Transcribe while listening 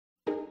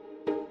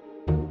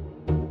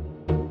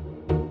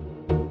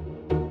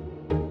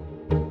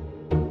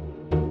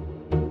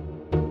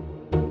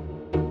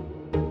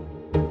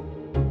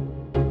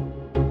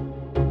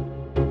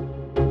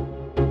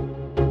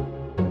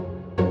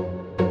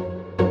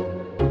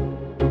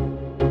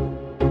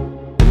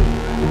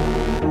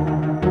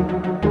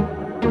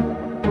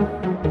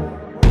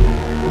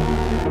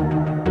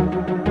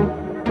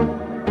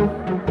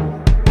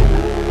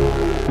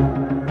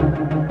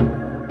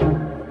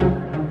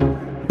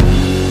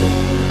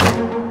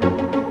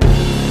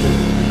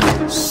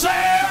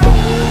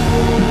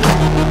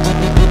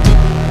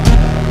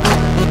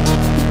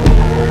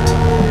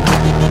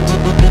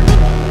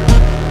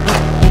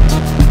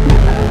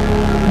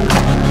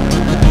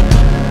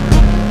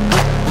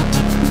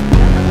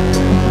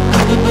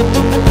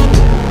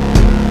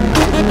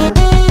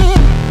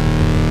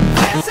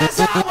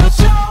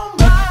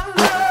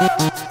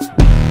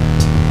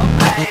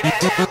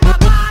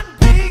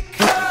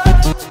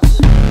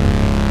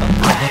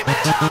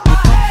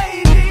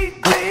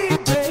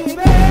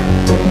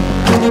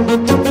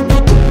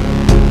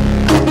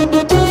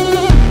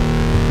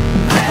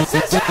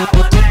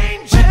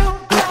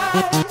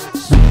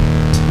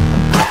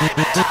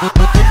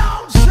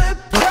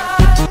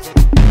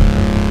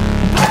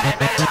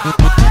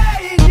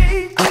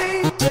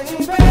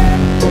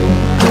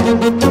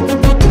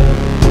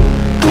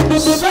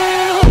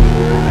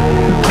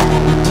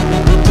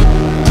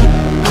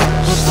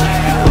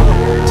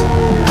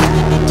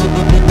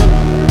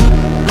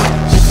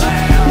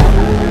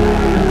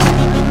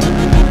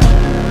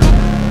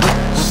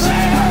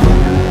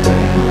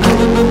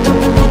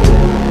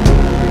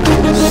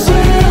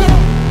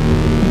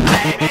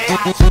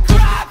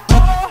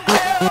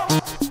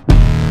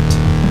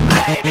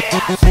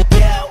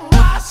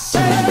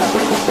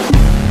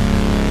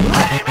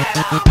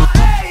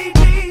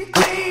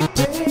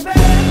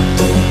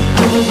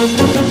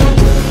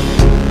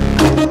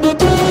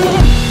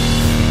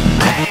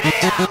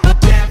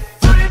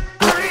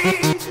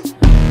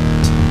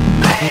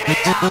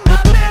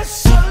not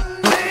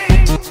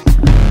listening.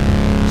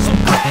 So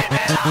baby,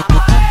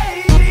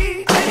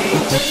 lady,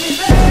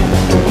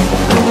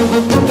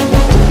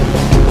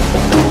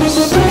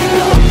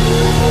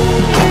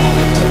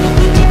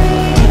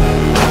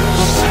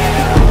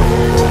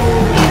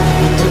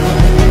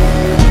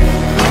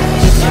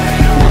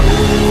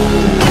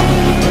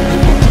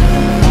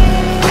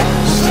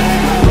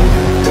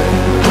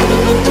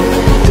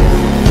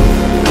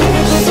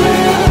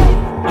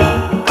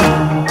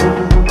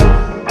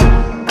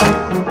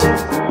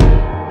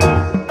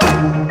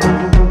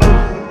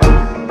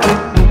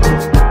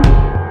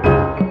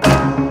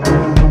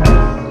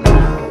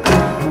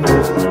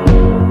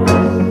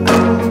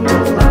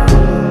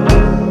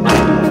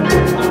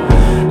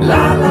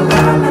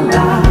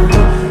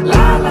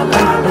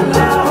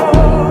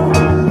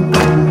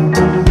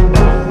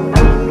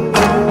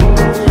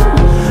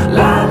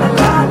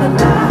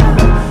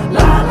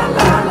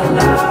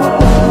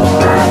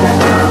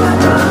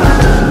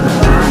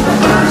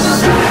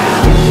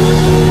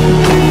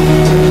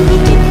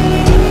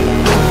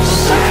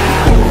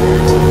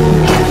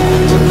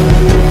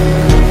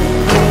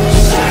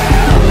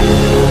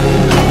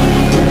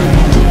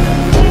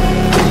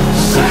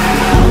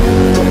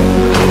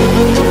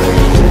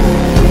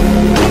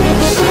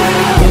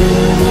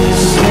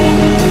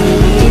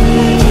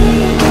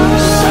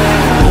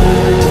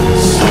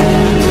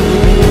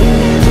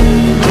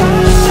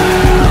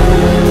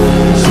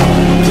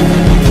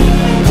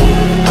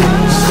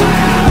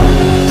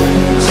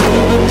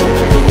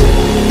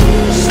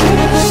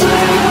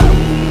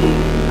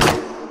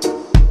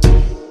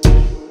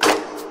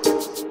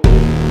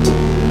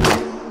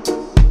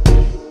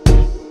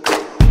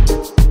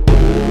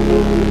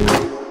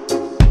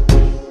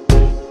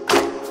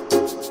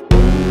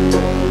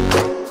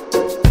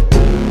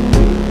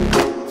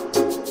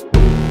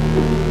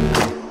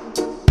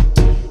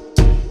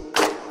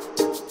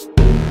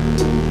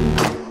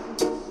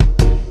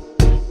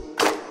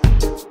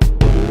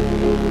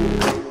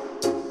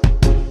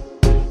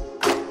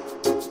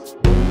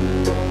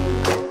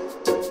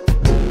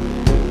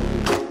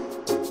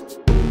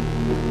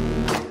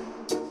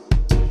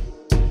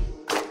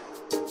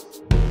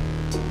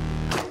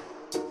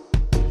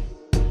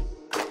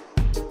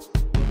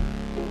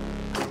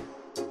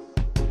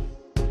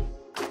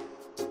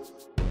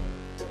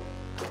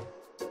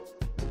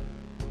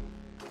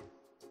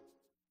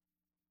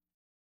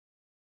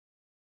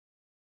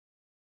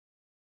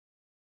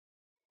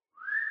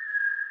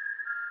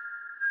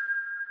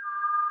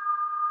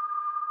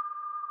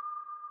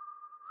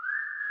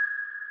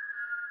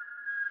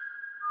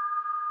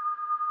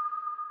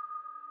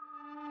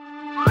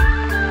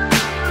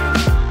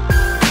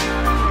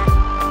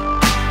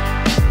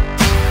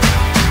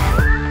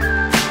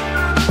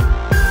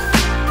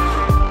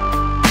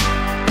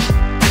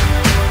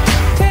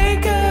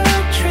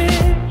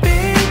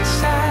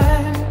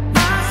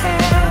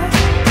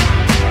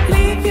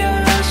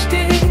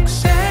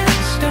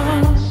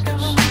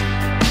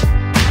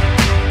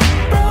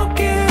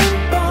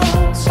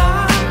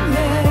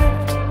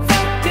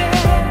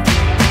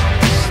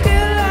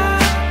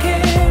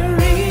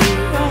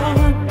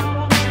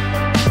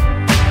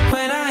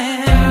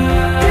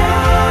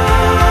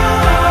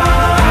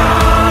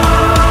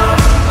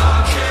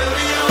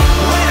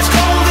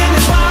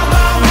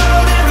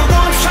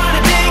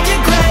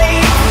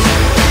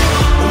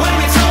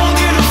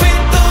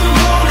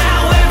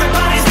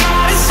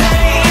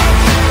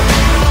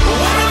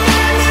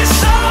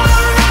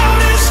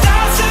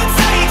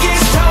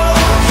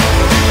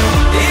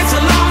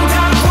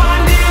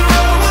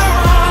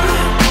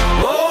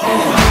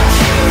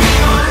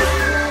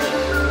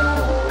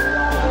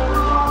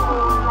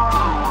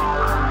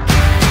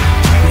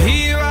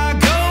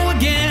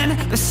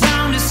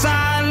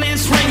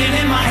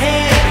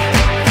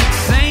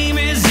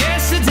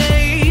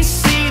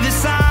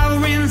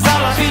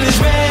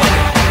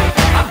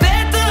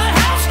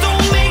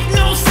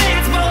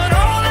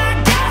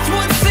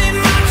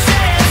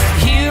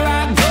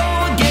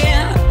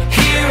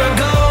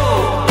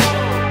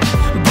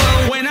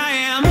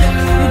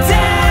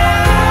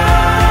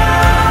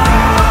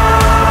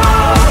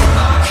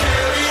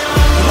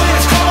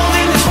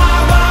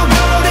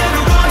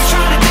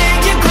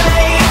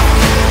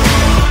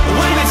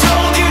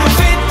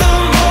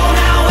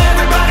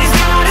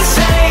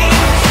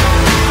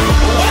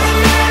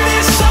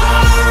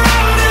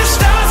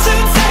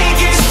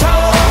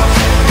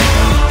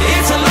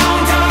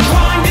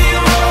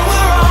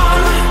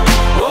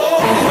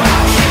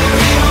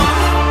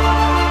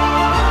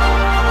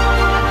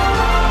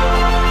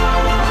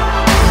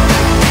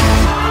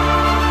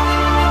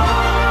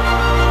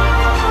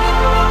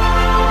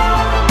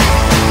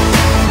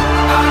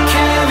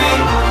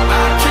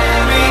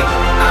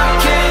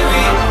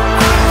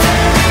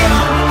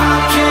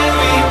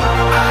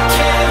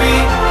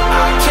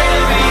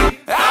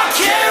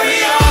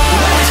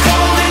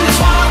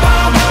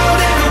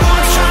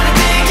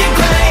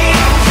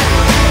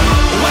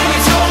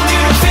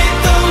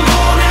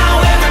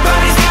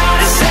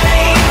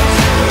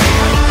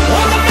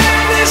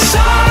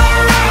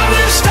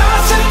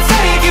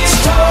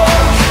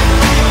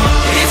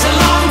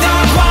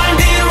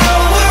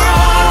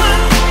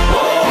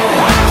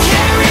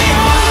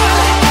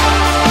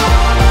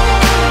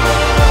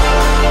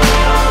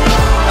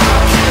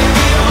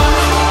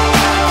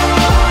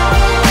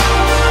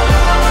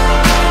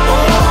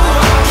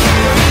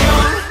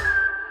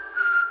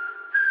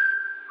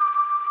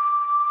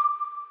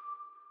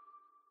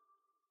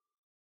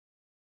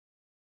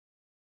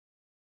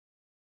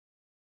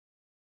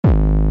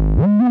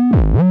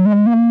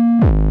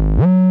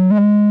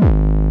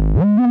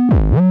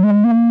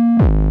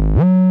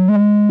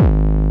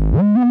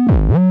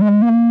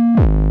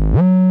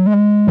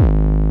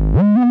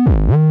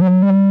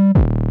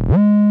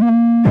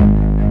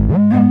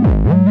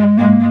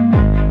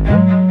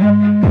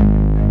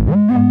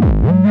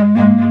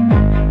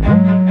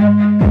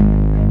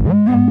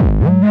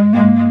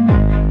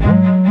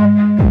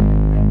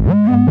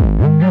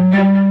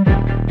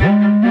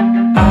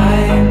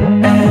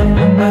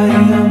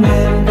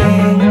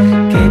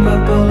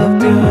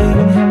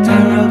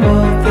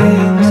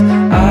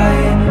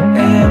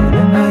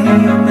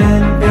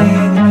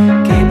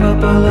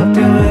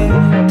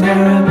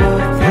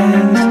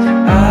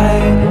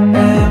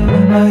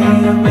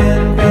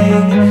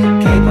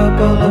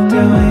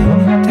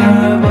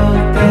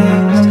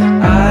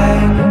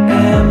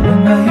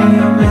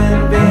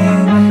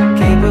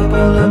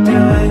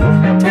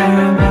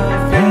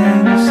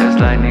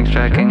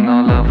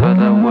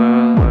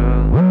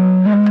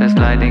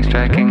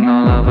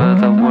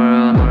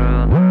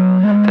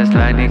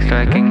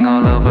 lightning striking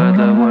all over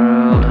the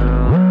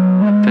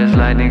world. There's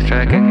lightning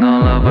striking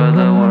all over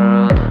the world.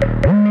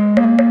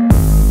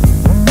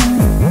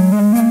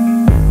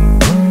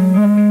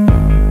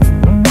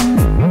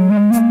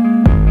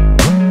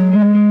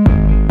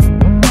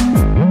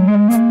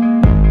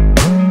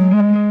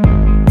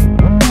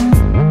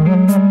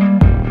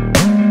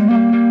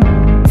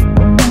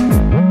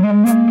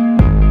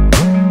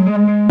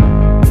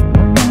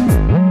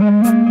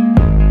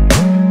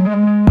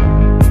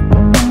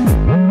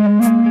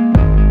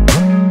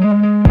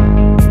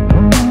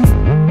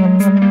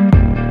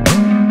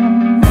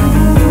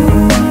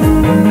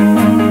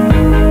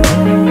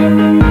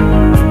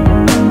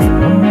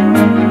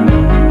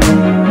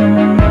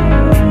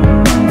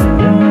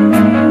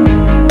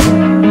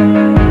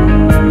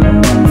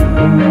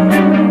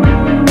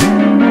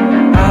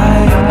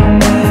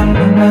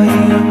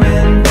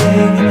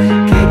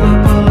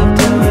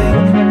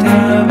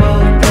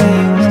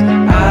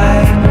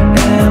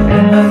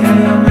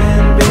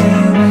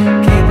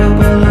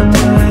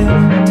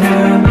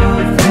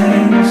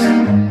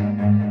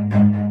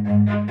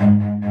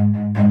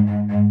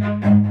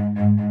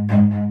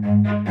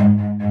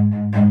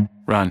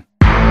 Run.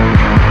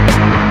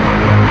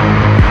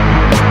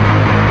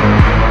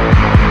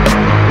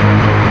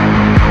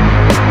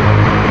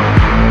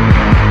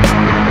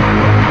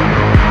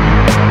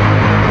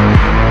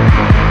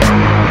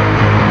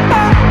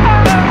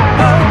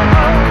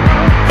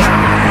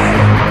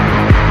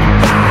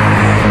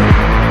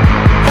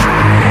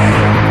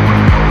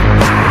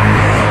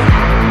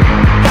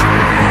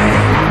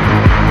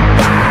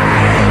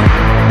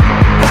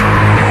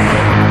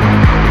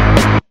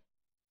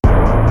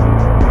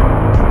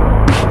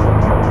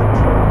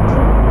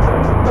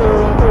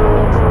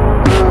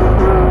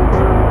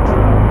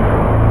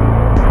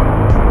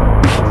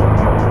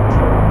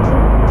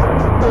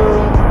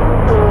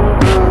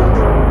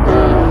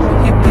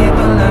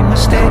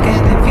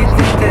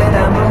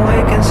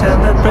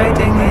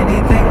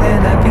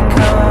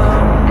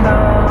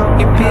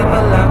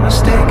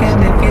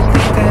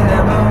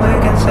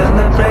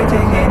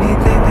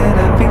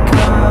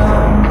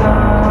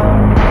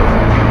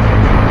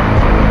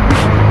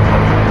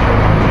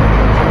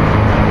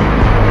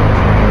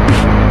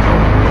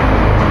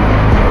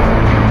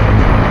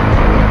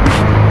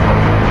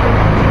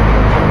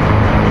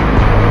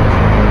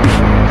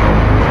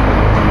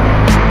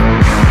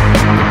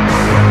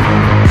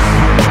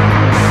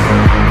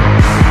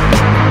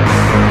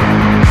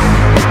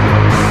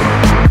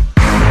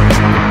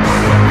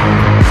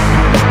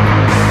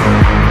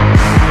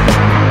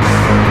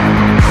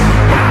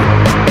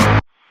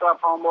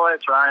 Homeboy,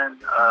 it's Ryan.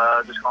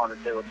 Just calling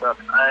to say what's up.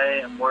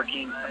 I am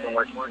working. I've been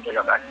working since I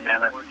got back to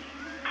Mammoth,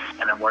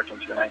 and I'm working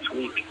for the next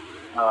week.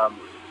 So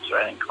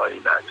I didn't call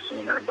you back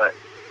sooner, but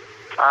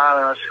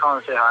I was just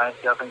calling to say hi,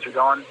 see how things are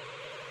going.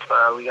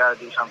 But we got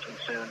to do something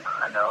soon.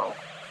 I know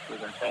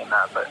we've been saying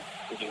that, but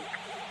we do.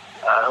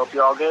 I hope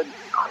you're all good.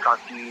 I'll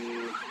talk to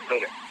you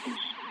later. Peace.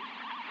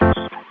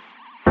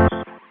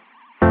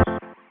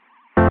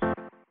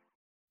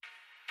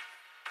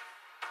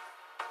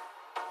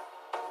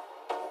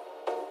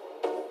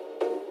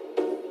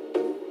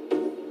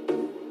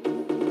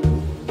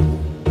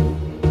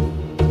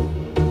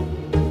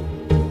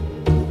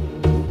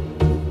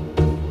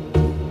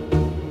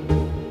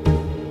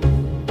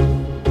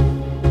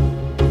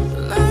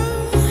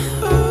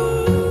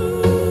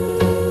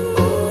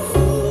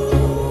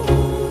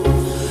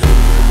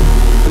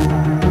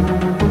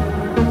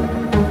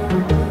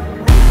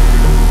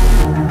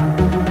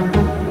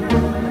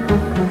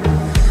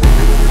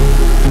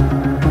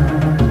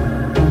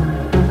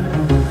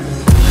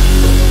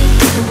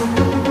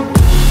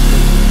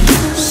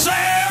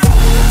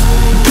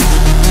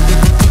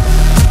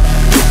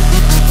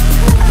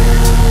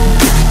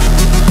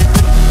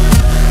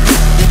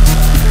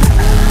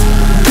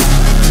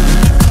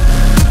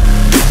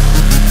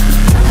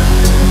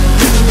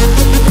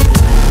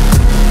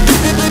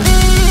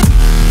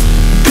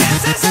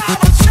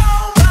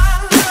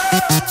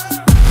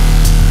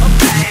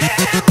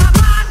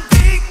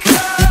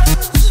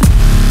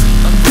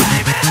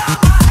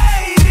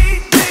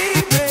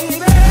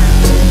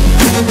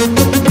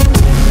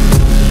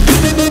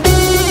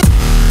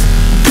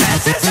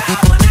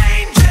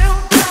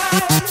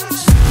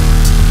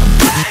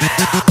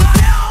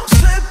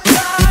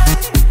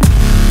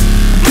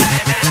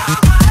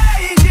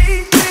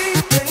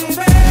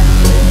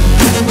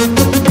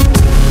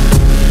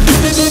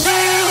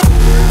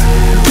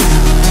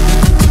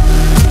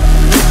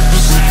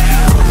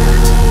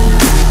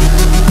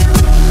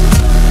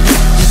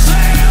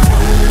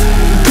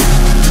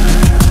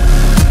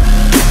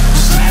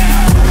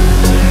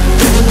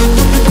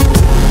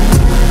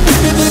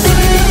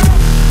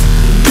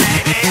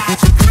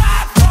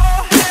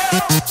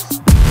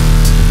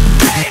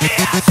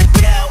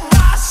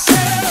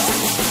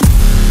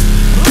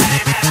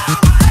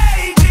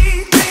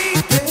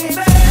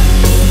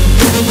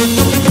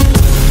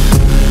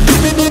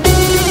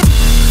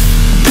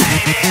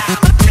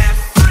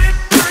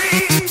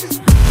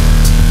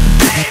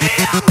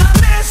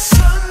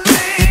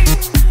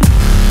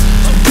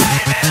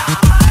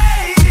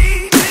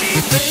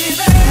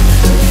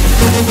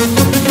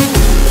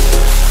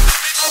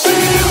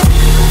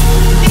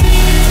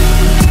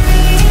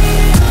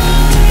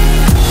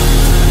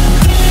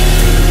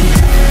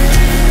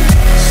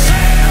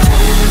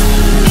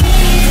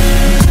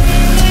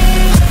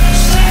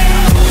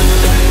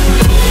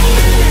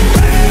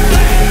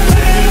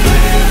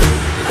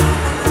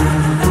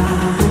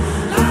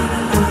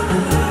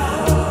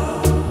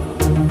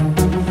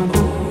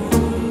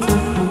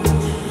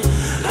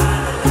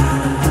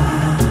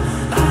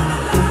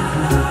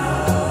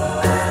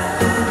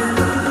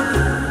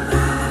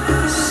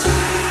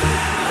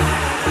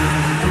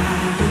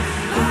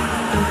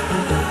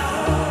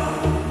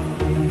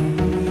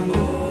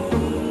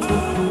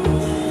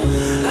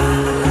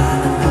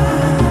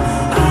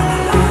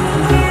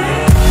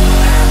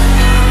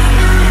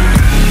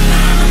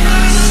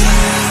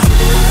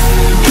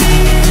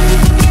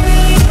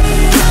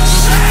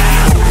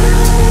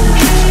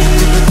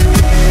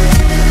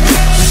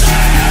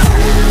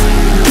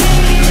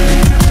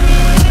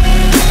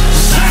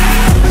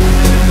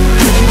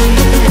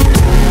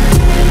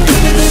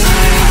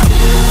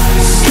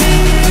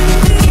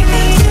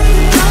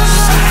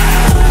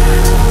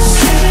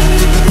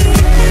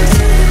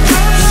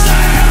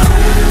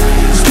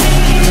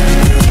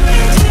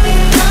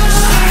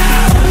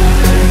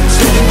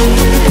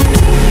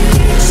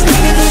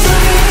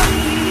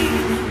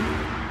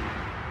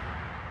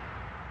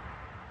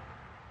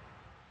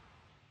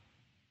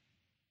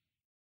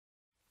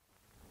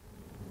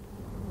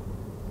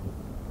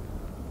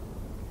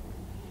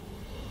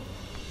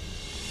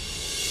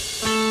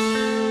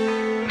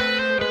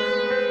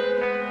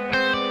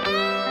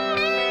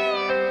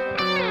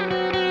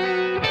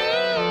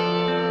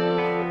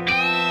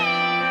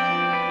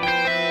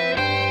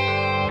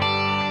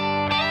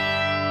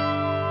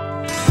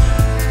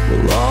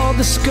 all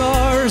the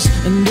scars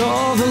and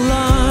all the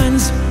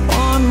lines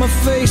on my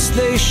face,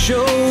 they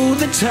show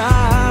the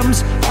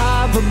times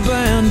I've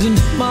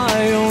abandoned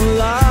my own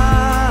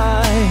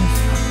life.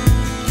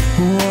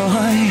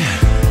 Why?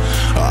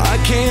 I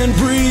can't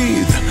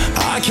breathe,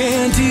 I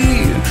can't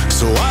eat,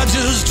 so I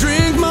just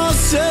drink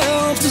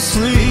myself to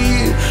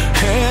sleep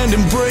and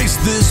embrace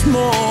this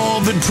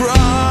morbid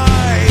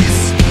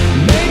price.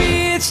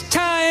 Maybe it's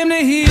time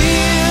to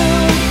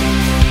heal,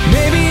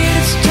 maybe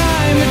it's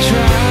time to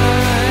try,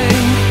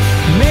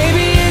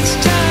 maybe it's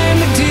time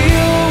to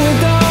deal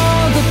with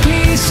all the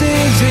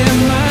pieces in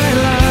my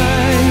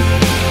life.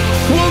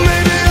 Well,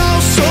 maybe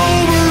I'll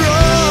sober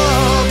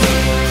up,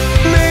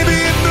 maybe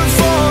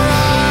before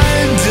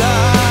I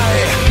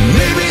die,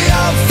 maybe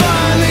I'll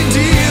finally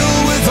deal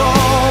with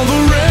all the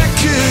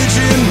wreckage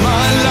in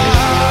my life.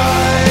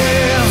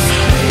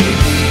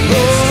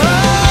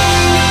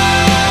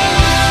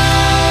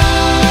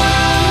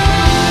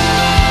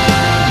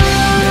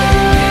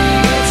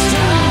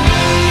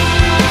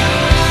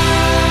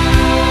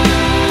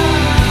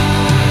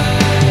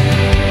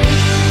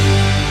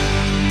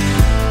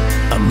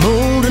 I'm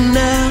older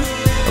now,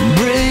 I'm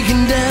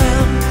breaking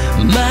down.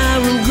 My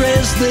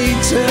regrets, they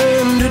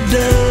turn to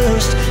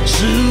dust.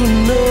 Soon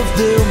enough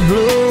they'll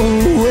blow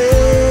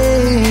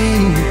away.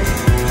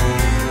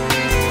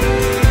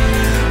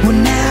 When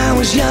I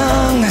was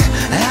young,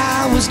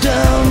 I was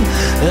dumb,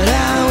 but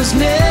I was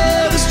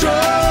never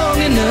strong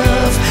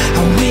enough.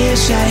 I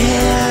wish I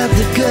had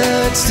the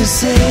guts to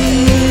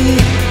say,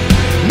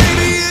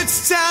 maybe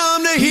it's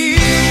time to heal,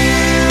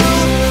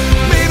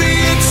 maybe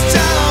it's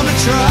time to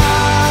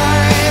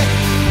try,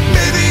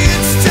 maybe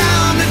it's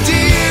time to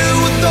deal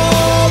with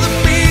all the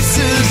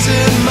pieces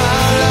in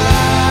my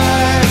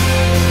life.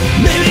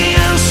 Maybe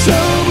I'll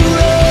sober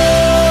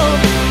up,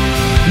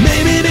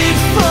 maybe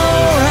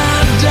before I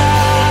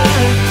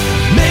die,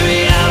 maybe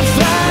I'll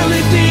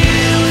finally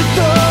deal with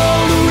all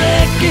the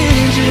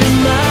wreckage in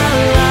my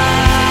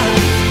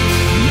life.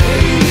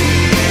 Maybe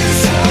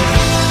it's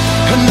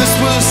time. And this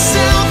was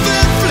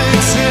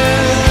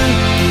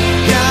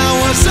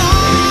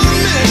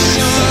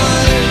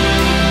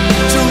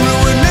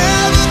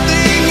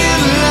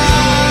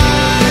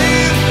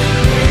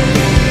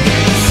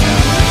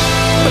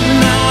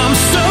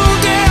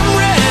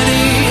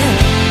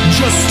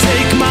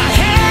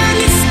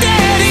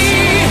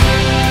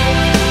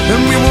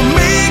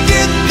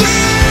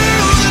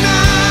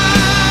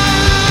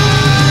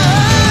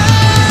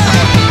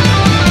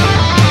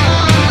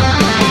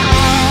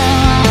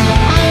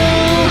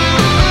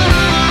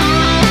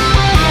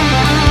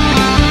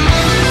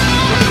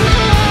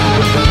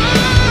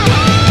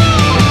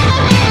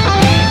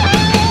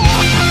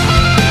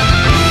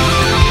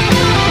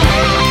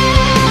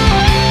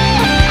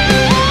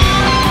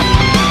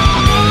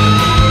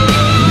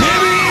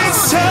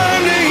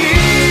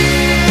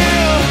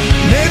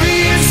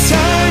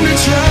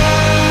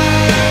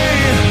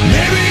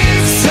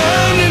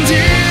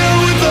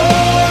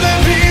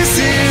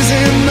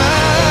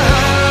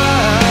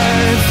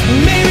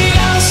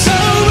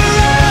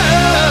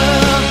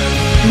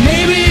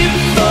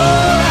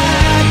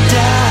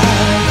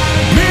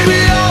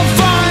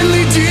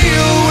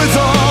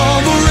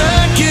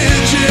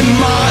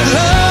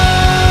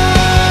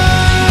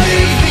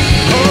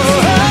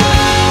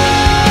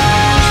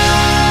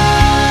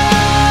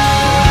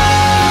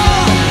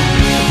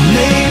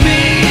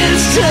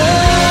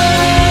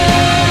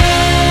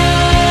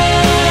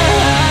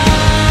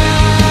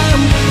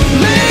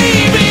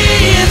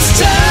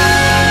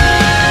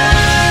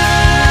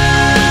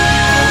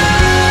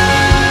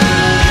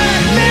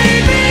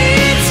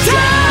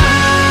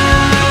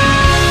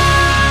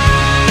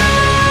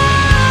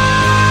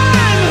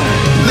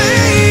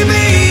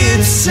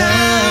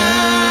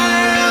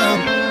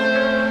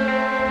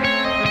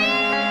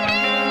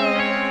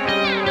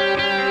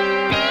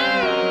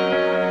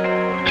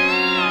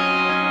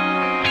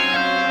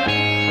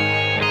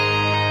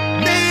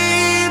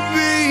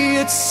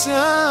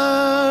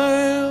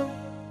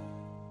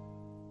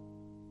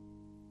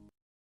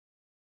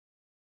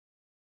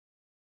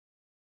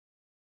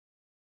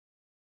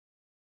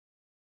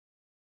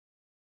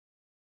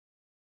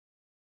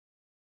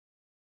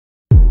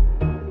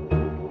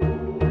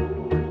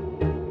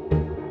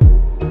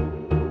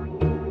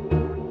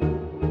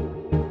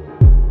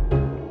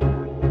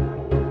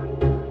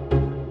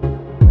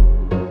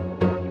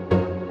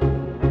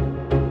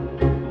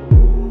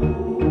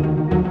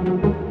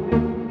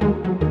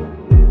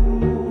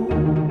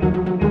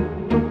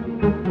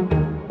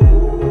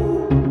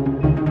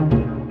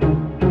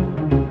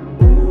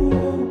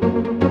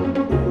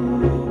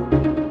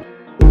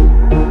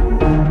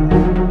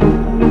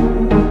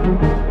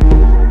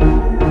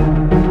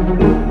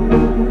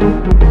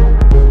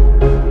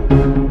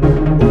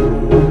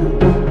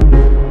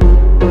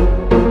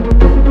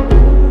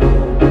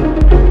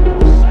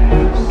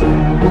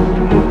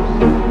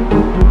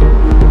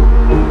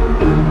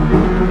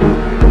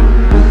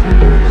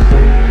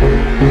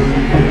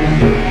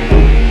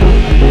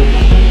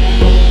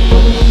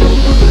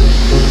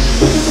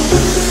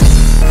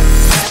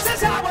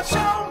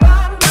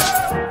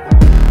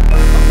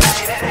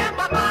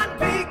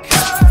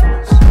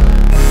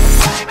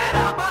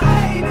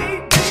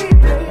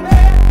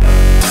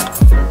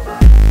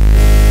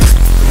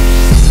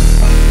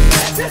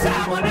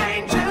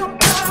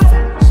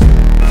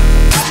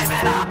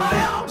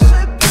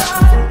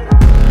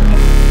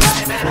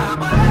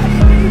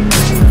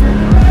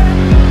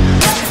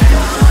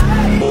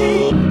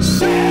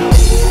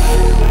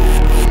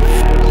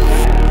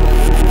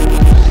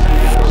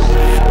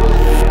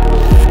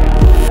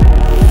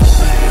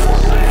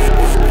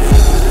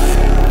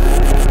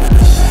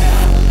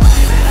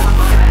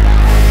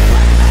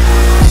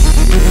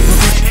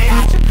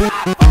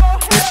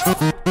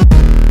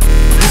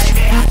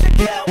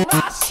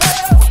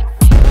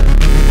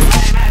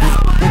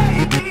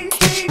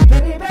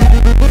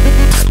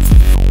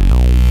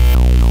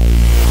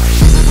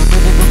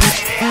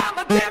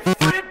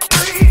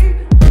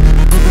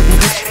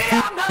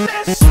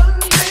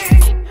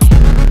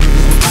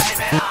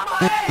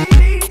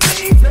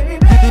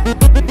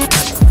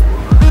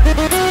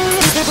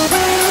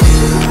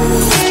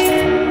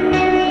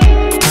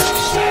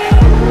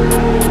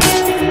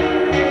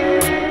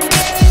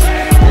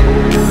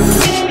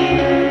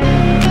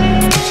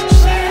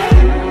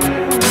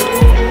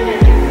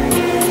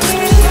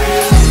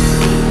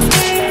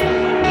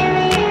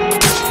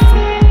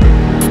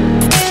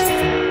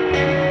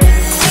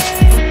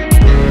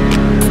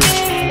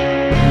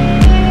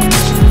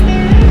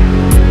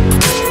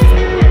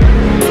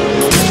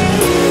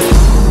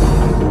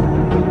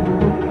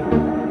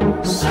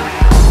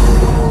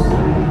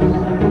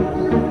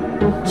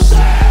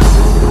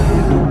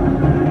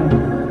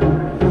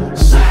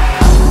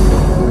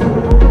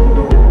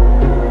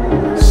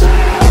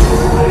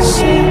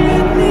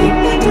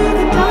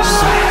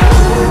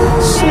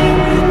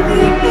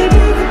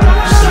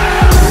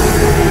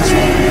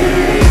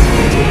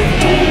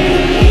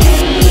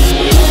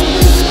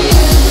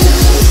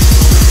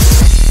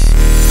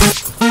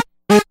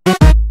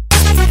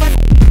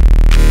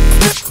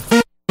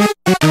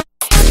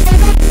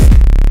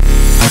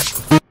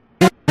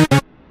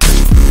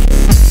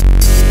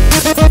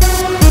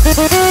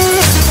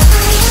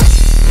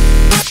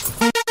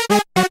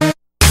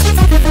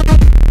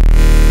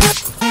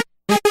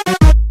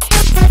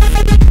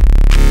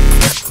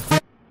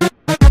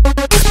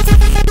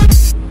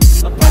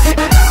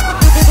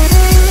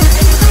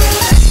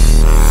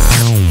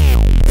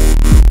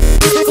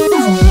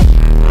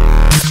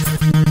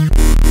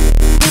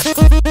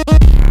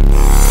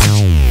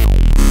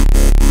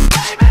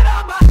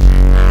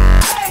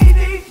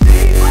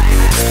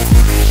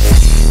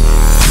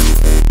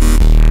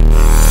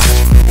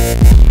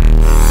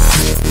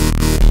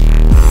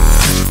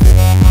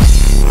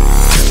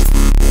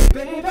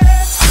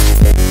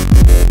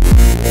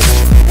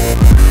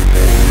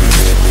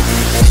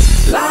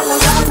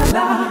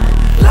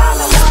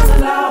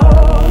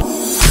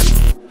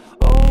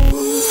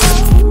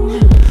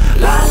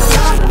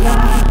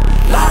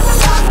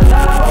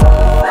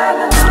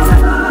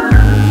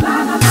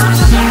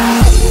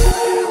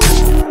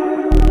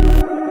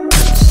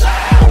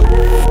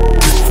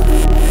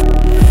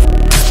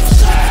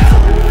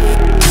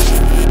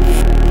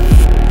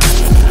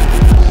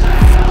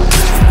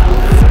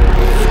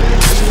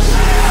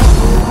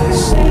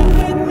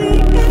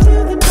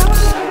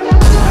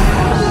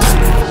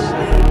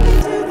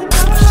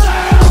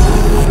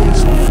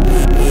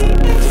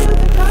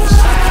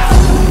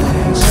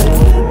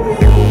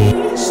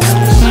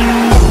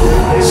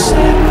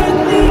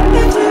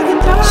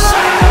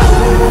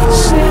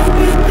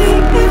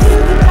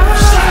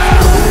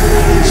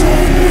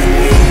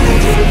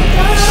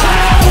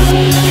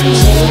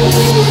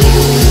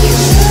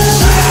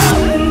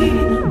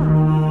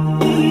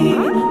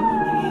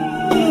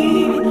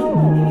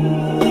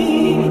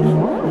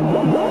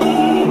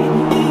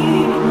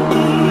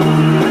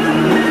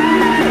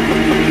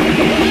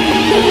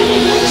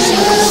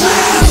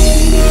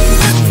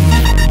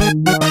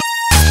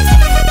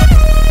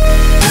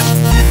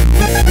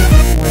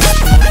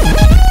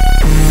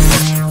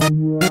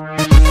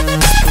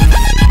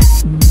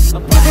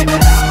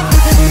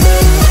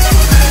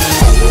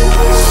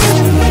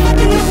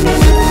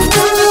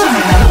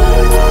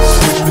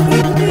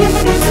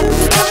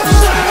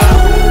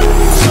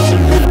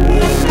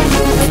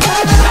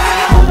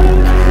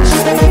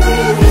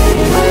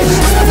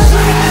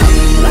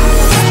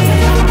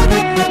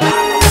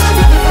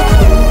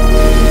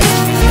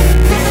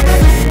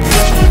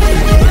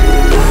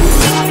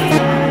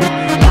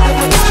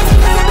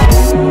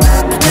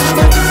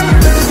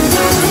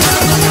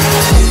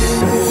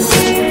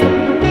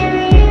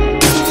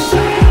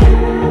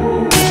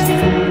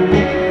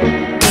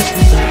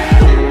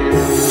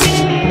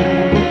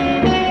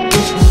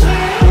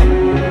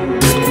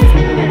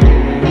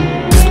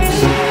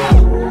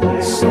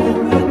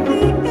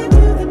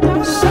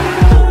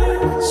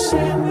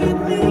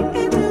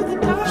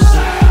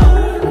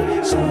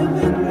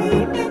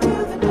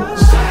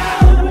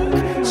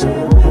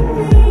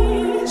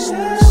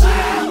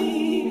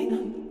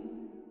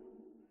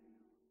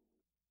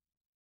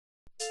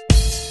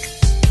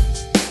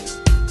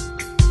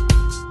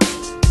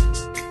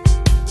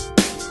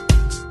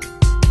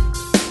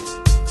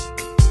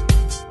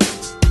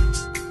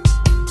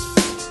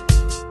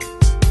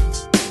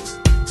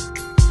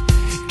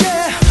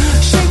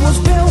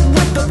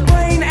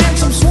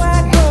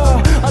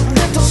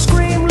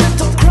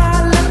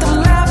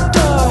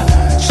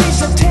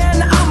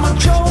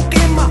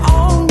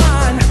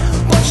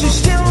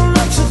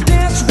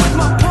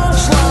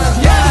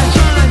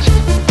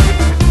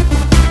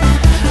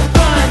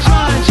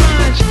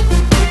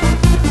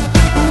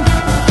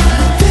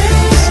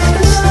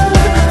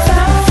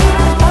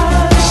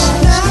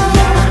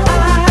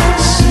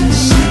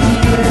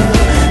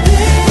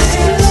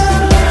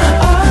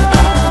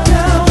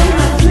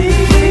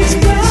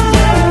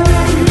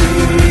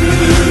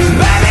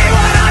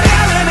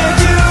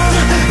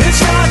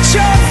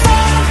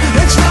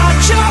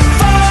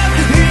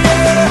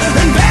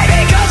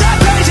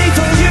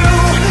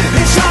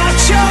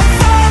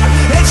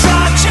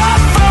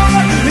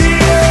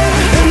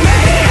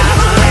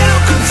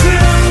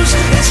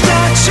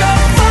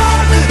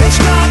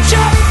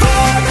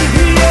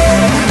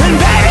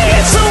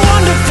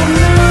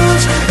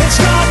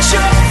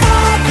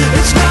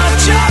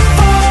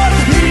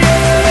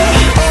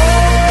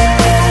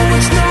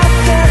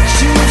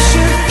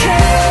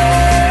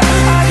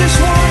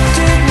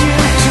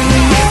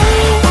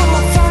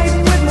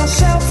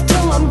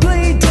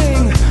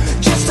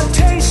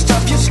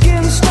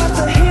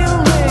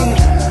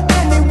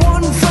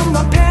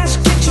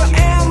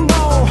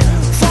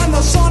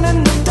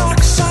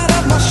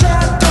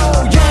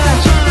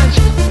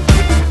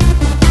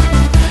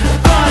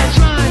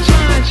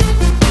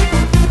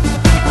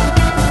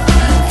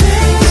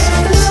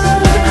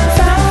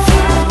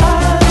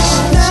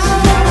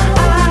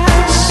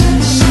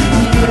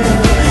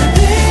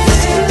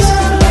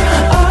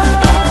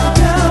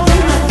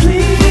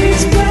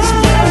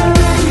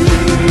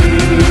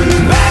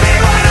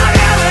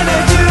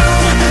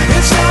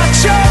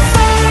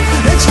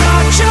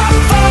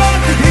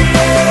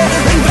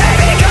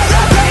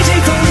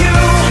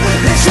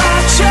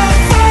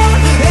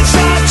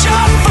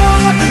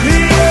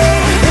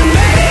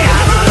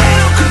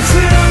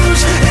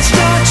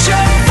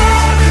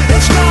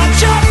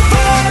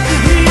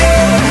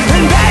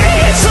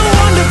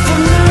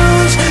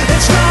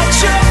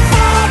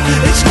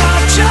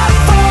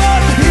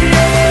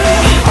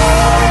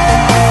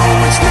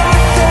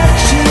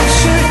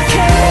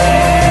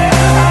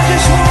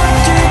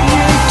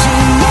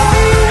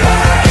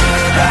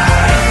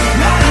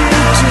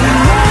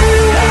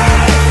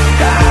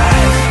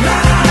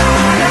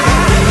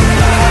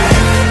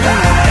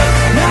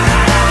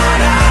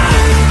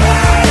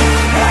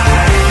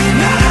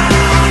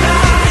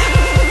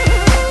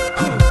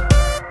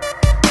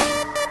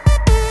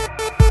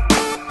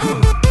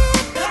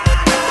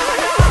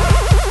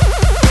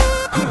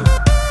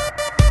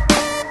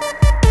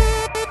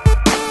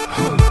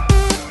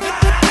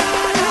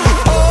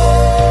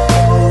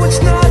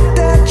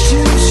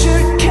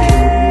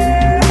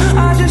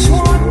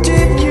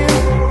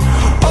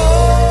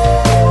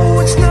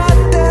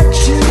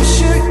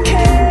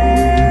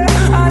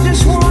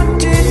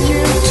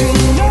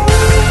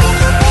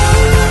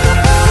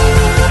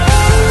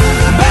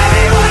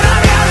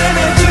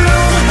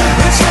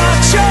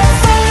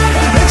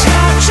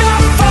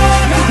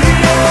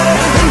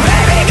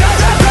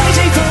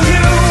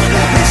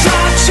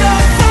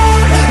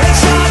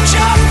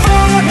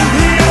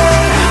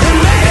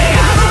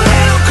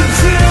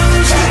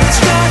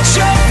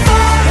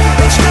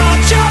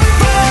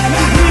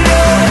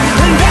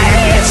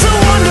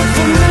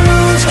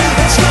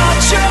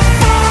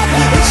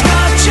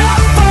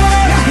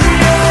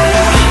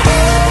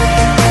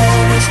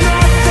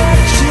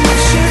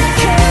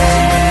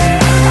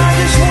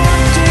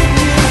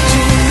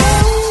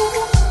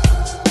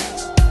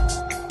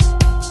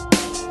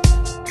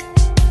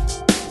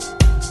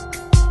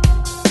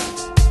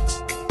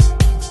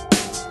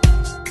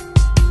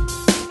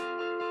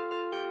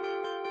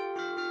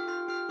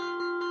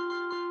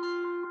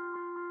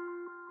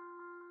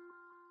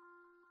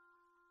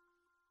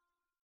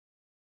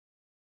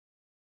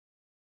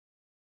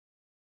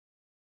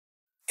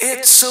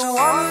It's a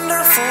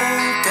wonderful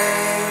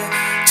day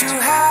to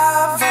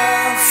have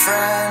a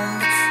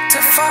friend, to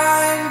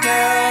find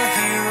a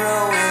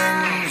hero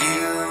in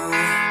you.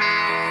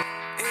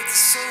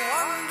 It's a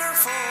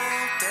wonderful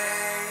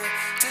day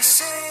to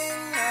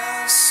sing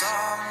a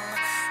song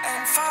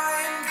and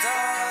find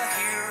the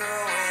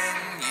hero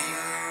in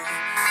you.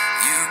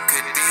 You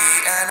could be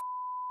an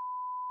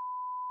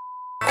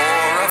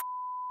or a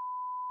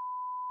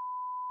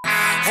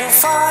we'll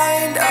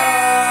find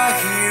a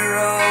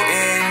hero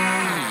in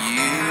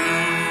you.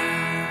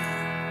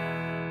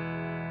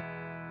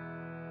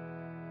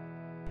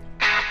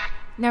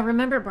 Now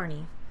remember,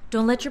 Barney,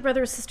 don't let your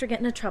brother or sister get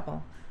into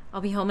trouble.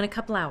 I'll be home in a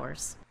couple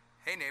hours.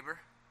 Hey neighbor,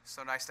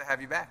 so nice to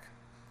have you back.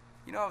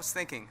 You know, I was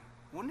thinking,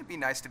 wouldn't it be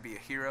nice to be a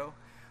hero,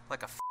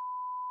 like a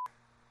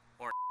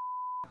or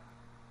a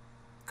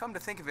Come to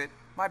think of it,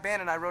 my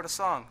band and I wrote a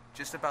song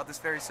just about this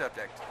very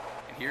subject,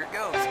 and here it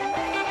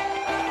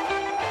goes.